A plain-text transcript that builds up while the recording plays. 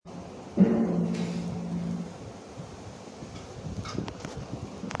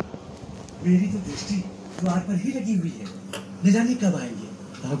मेरी तो दृष्टि द्वार पर ही लगी हुई है, न जाने कब आएंगे।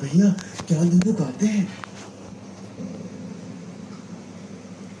 हाँ भैया, क्या दोनों गाते हैं?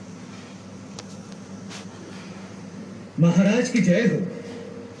 महाराज की जय हो।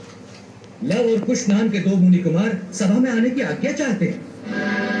 लव और कुश नाम के दो मुनि कुमार सभा में आने की आज्ञा चाहते हैं।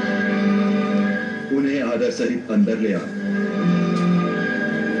 उन्हें आदर सहित अंदर ले आओ।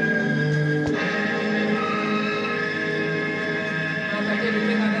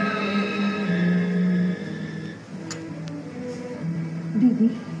 दीदी,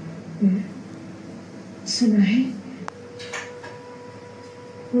 सुना है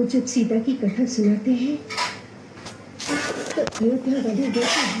वो जब सीता की कथा सुनाते हैं तो अयोध्या वाले देते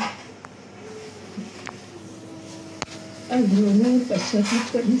हैं। अब रोना और पश्चाताप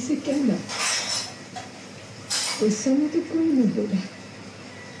करने से क्या लाभ? उस समय तो कोई नहीं बोला।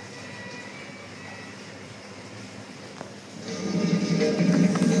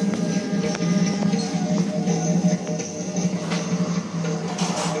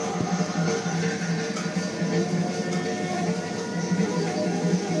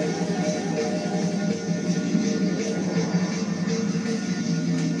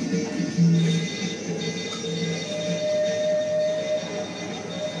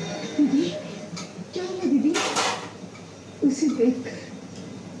 दीदी, क्या हुआ दीदी? उसे देखकर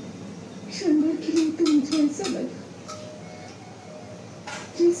क्षण भर के लिए तो मुझे ऐसा लगा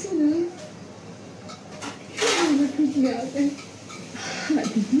जैसे राम आ गए। हाँ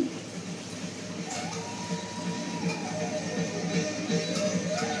दीदी,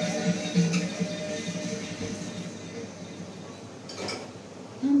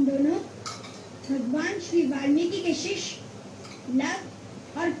 हम दोनों भगवान श्री वाल्मीकि के शिष्य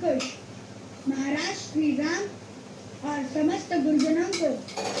लव और कुश महाराज श्री राम और समस्त गुरुजनों को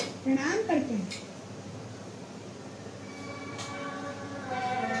प्रणाम करते हैं।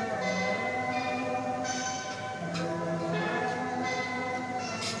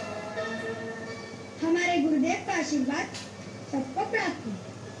 हमारे गुरुदेव का आशीर्वाद सबको प्राप्त हो।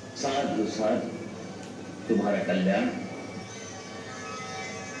 साधु साधु, तुम्हारा कल्याण।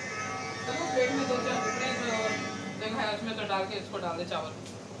 प्लेट में 2-4 टुकड़े देखा है, उसमें तो डाल के इसको डाल दे चावल।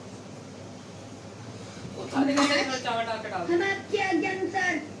 चावल डाल के डाल दे। हम आपकी आज्ञा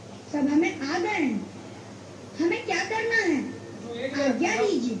अनुसार सभा में आ गए हैं। हमें क्या करना है? आज्ञा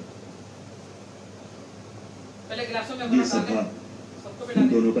दीजिए। पहले गिलासों में ये सभा तुम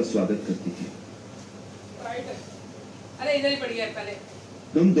दोनों का स्वागत करती है। अरे इधर ही पड़ी है पहले।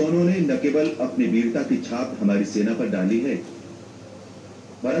 तुम दोनों ने न केवल अपनी वीरता की छाप हमारी सेना पर डाली है,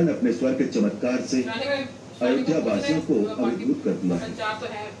 वरन अपने स्वर के चमत्कार से अयोध्या वासियों को अभिभूत कर दिया है।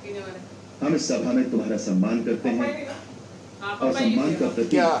 हम इस सभा में तुम्हारा सम्मान करते हैं और सम्मान का प्रतीक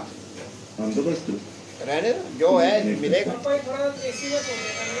क्या बंदोबस्त रहने जो है मिलेगा।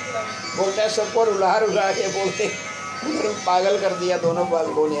 बोलते हैं सबको रुला रुला के बोलते पागल कर दिया दोनों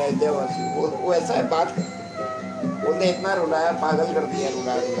बालकों ने अयोध्या वासी। वो ऐसा है बात, बोलते इतना रुलाया पागल कर दिया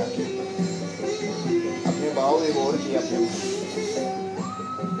रुला रुला के। अपने भाव भी बोल किया अपने।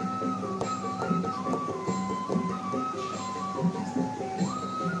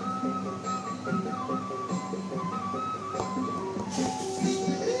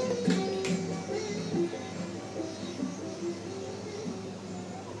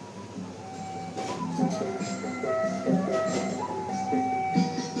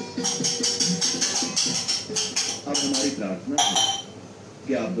 अब हमारी प्रार्थना है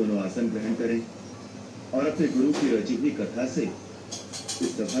कि आप दोनों आसन ग्रहण करें और अपने गुरु की रची हुई कथा से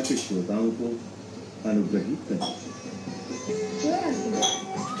इस सभा के श्रोताओं को अनुग्रहित करें।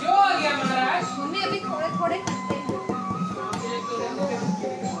 क्यों आ गया महाराज? मम्मी अभी थोड़े थोड़े खाते हैं।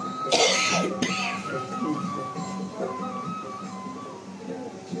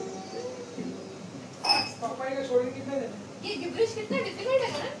 ये गिब्रिश कितना डिफिकल्ट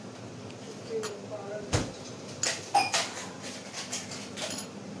है ना?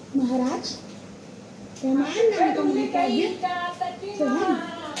 महाराज, रामायण नाम का महाकाव्य जो हम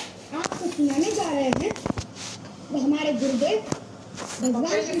आपको सुनाने जा रहे हैं, वो हमारे गुरुदेव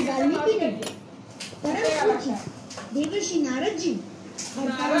भगवान श्री वाल्मीकि ने परम पूज्य देवर्षि नारद जी और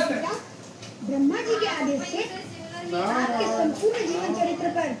परम पिता ब्रह्मा जी के आदेश से आपके संपूर्ण जीवन चरित्र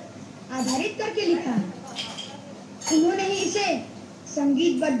पर आधारित करके लिखा है। उन्होंने ही इसे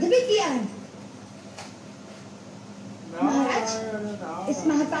संगीतबद्ध भी किया है। महाराज, इस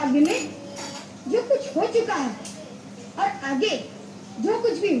महाकाव्य में जो कुछ हो चुका है और आगे जो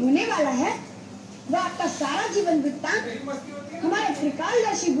कुछ भी होने वाला है, वो आपका सारा जीवन वृत्तांत हमारे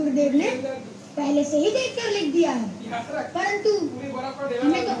त्रिकालदर्शी गुरुदेव ने पहले से ही देखकर लिख दिया है। परंतु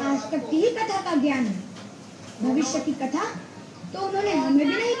हमें तो आज तक की ही कथा का ज्ञान है। भविष्य की कथा तो उन्होंने हमें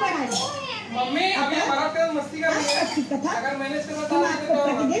भी नहीं पढ़ाया। मम्मी अभी बारात का मस्ती कर रही है। आपकी कथा अगर मैंने इसके साथ हम डाल आपको दिया तो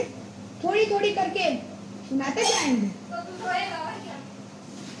प्रतिदिन थोड़ी थोड़ी करके सुनाते जाएंगे।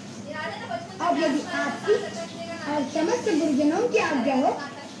 अब यदि आपकी और समस्त गुरुजनों की आज्ञा हो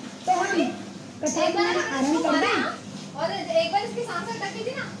तो हम कथा सुनाना आरंभ कर दें। और एक बार इसके साथ साथ टकी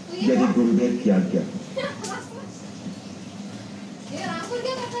थी ना तो ये यदि गुरुदेव की आज्ञा ये रामपुर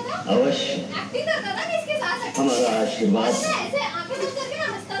क्या करता था? अवश्य एक्टिंग करता था कि इसके साथ साथ हमारा आशीर्वाद ऐसे आंखें बंद करके ना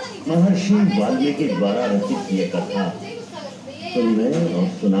हंसता था नीचे। महर्षि वाल्मीकि द्वारा रचित ये कथा सुनने और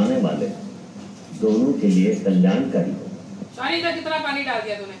सुनाने वाले दोनों के लिए कल्याणकारी हो। शानी का कितना पानी डाल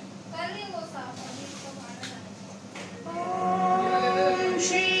दिया तूने? कर रही वो साफ ओम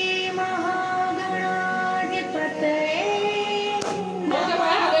श्री महागणाधिपतये ओके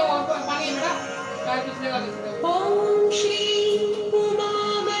भाई अरे वो पानी बेटा काय पिछले का ओम श्री उमा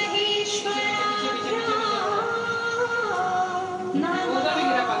महेश्वराय उधर भी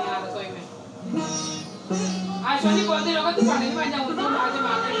गिरा पानी आ रसोई में। आज शानी बोलते रहोगे तू पानी में बैठ जा उधर आज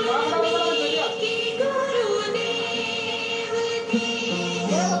मारते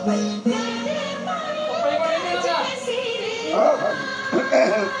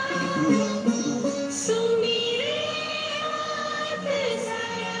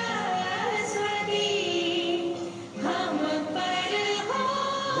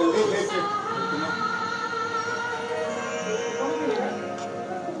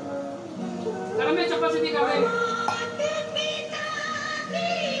चलो मैं चप्पल सीधी कर रही हूँ।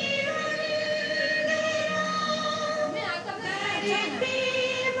 मैं आपका अच्छा है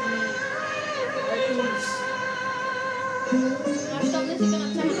ना आज तो अपने चिकन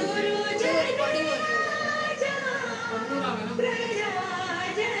अच्छा बना रिकॉर्डिंग हो रही है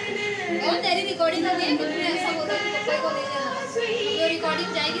और तेरी रिकॉर्डिंग करनी है कि तूने ऐसा बोला कि कोई को ले जाना तो रिकॉर्डिंग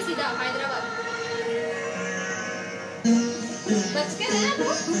जाएगी सीधा हैदराबाद बच के रहना तू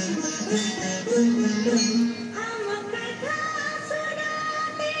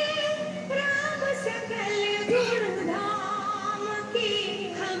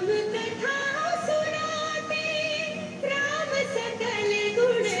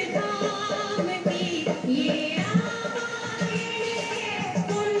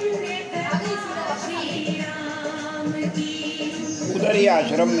उधर ही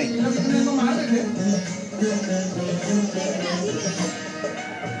आश्रम में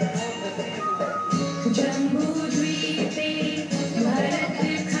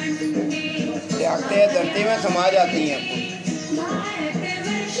त्यागते हैं धरती में समा जाती हैं।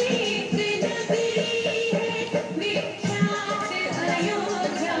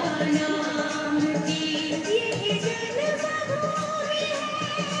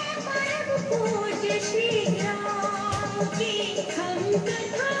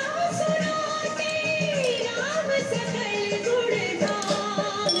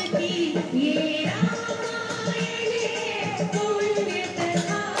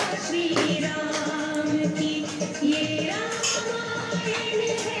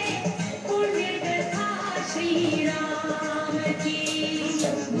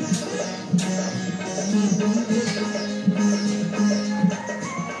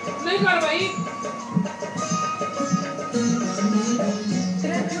 नहीं कर भाई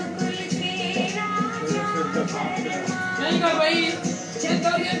नहीं कर भाई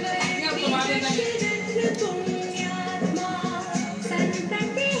जितना भी हम कमा देना है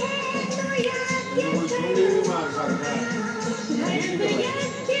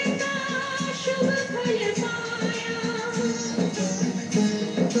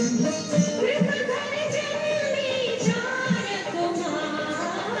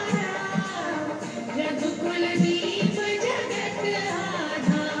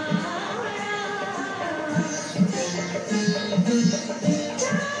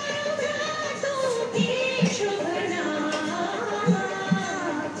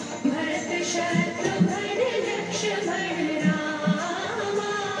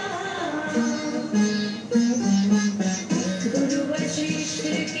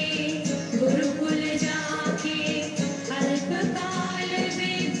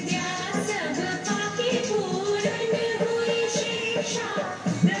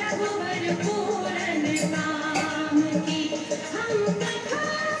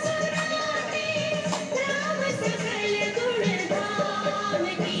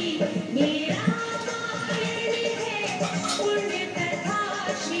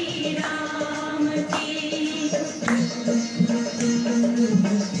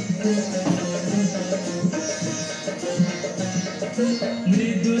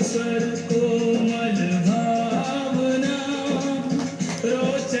मृदु स्वर कोमल भावना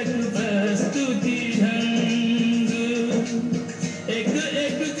रोचक प्रस्तुति ढंग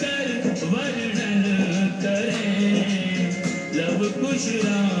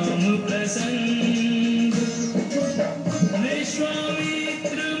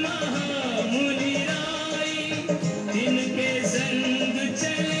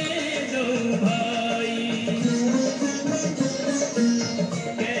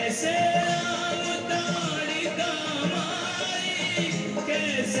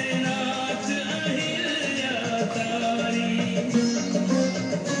जैसे नाच अहिल्या तारी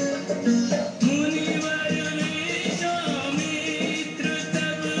मुनिवर विश्वामित्र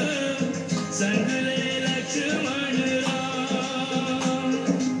तब संग ले लक्ष्मण राम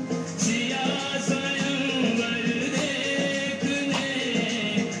सिया स्वयंवर देखने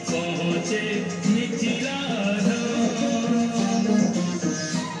पहुँचे मिथिला धाम।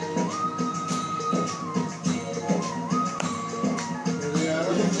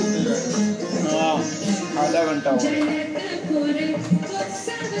 आधा घंटा हो गया। जनकपुर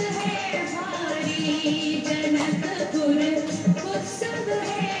उत्सव है भारी, जनकपुर उत्सव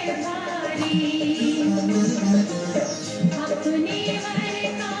है भारी, अपने वर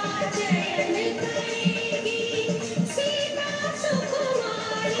का चयन करेगी सीता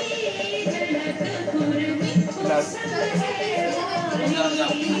सुकुमारी, जनकपुर उत्सव है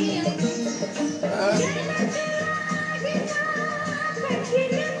भारी।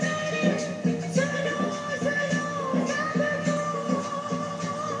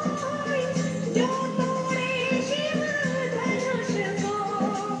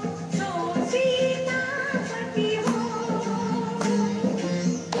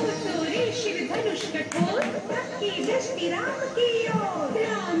 राम की ओर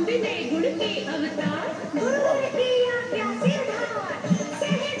राम विनय गुण के अवतार, गुरुवर किया क्या सिरधार,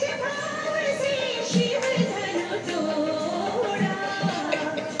 सहज भाव से शिव धनु तोड़ा,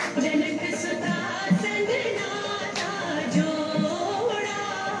 जनक सुता संग नाता जोड़ा,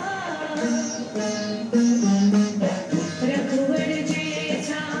 रघुवर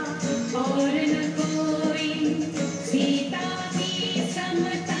जैसा और न कोई, सीता की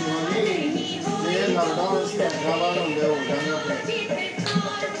समता नहीं होई, चित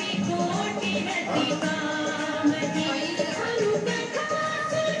कांति कोटि रति कामति, अनुकथा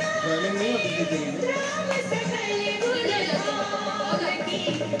सुनो राम सकल गुण गावती,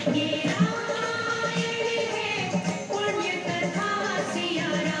 ये रामायण है पुण्य कथा सिया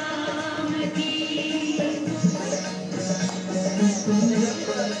राम की।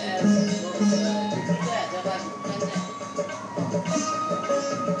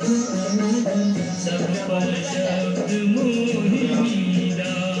 सब पर शब्द मोहिनी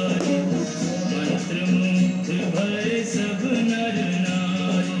डारी मंत्र मुग्ध भय सब नर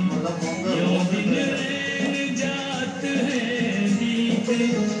नारी यो दिन रैन जात है बीते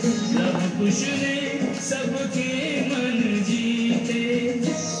लव कुश ने सबके मन जीते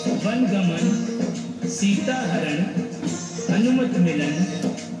वन गमन सीता हरण हनुमत मिलन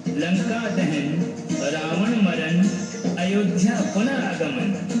लंका दहन रावण मरण अयोध्या पुनः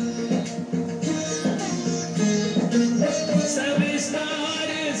आगमन सविस्तार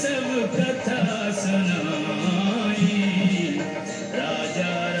सब कथा सुनाई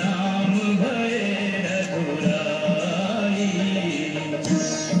राजा राम भय रघुराई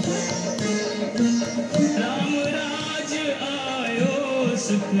राम राज आयो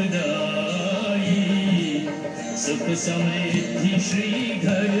सुखदाई सुख समृद्धि श्री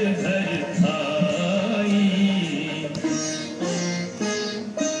घर घर आई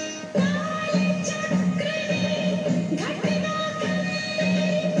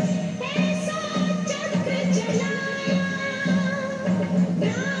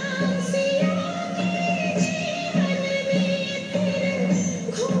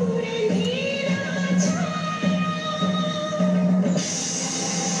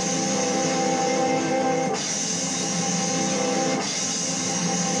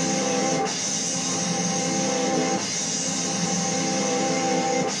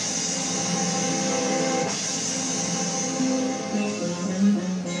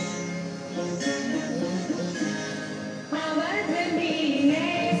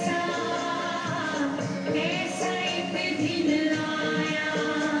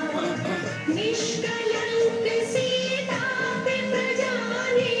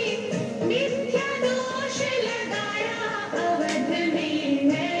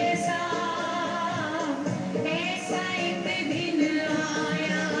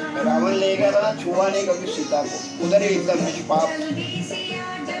रावण ले गया था, छुआ नहीं कभी सीता को, उधर ही एकदम निष्पाप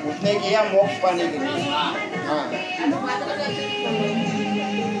उसने किया मोक्ष पाने के लिए। हाँ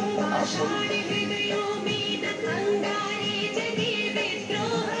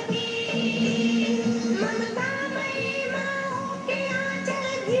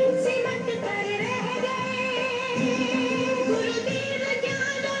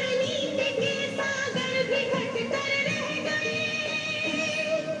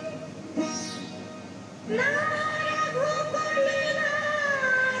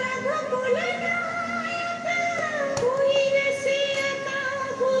कोई नसीहत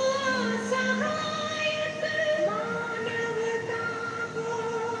हो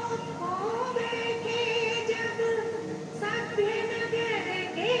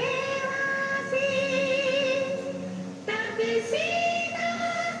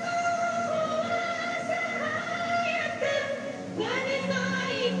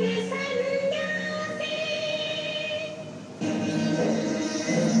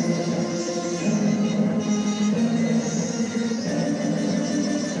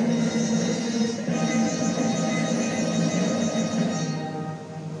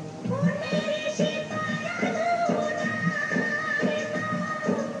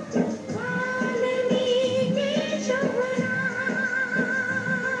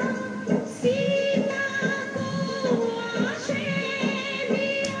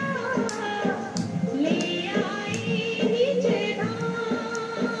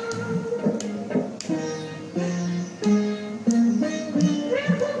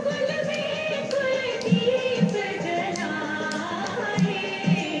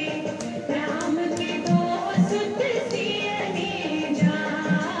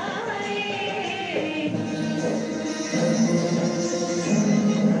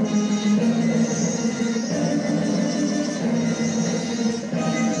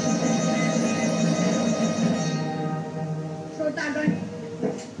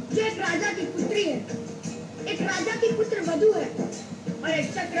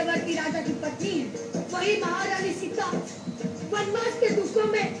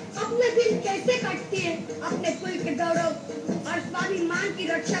अपने कुल के गौरव और स्वाभिमान की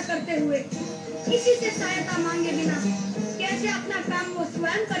रक्षा करते हुए किसी से सहायता मांगे बिना कैसे अपना काम वो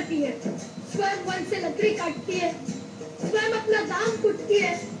स्वयं करती है, स्वयं वन से लकड़ी काटती है, स्वयं अपना दाम कुटती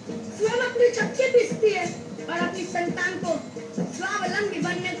है, स्वयं अपनी चक्के पीसती है और अपनी संतान को स्वावलंबी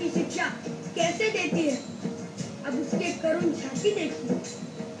बनने की शिक्षा कैसे देती है। अब उसके करुण झांकी देखिए।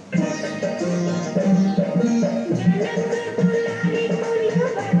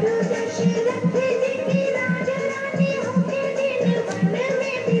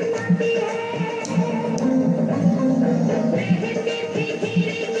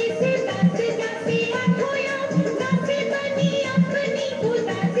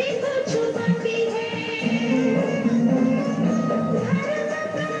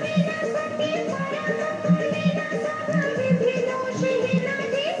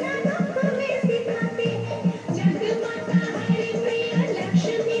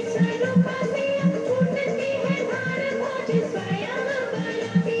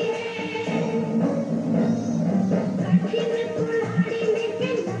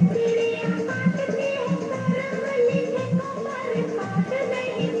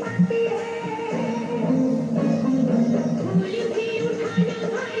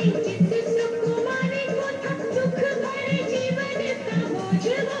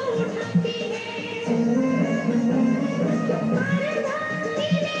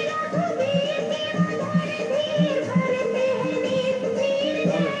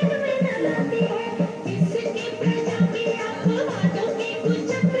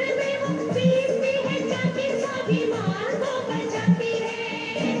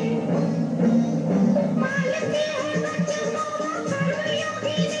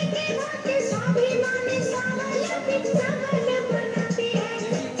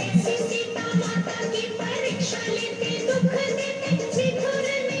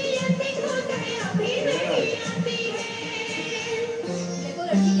 देखो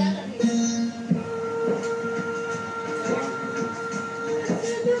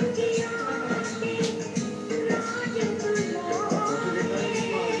लड़की क्या कर रही है।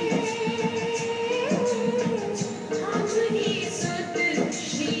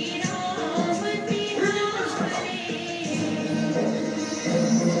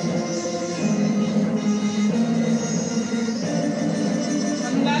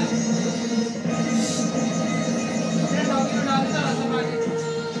 अंदर मैं डॉगी को डालता हूँ सब आगे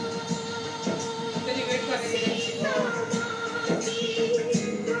तेरी वेट कर रही है।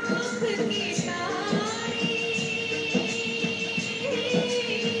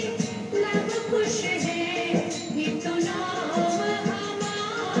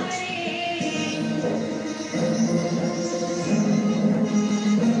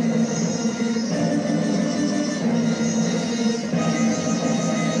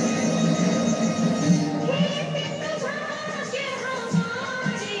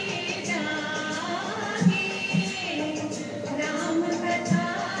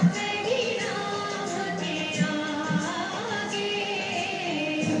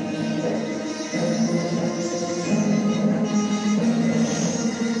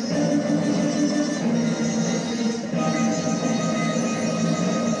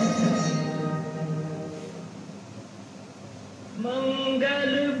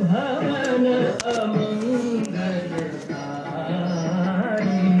 मंगल भवन अमंगल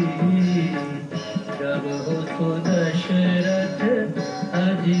हारी जब हो सुदशरथ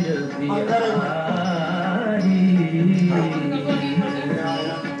अजिर बिहारी।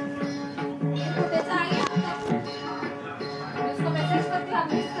 कैसा आ गया उसको मैसेज करती हूँ, आप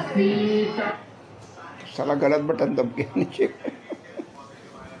मिस कर रही हो। साला गलत बटन दब गया नीचे।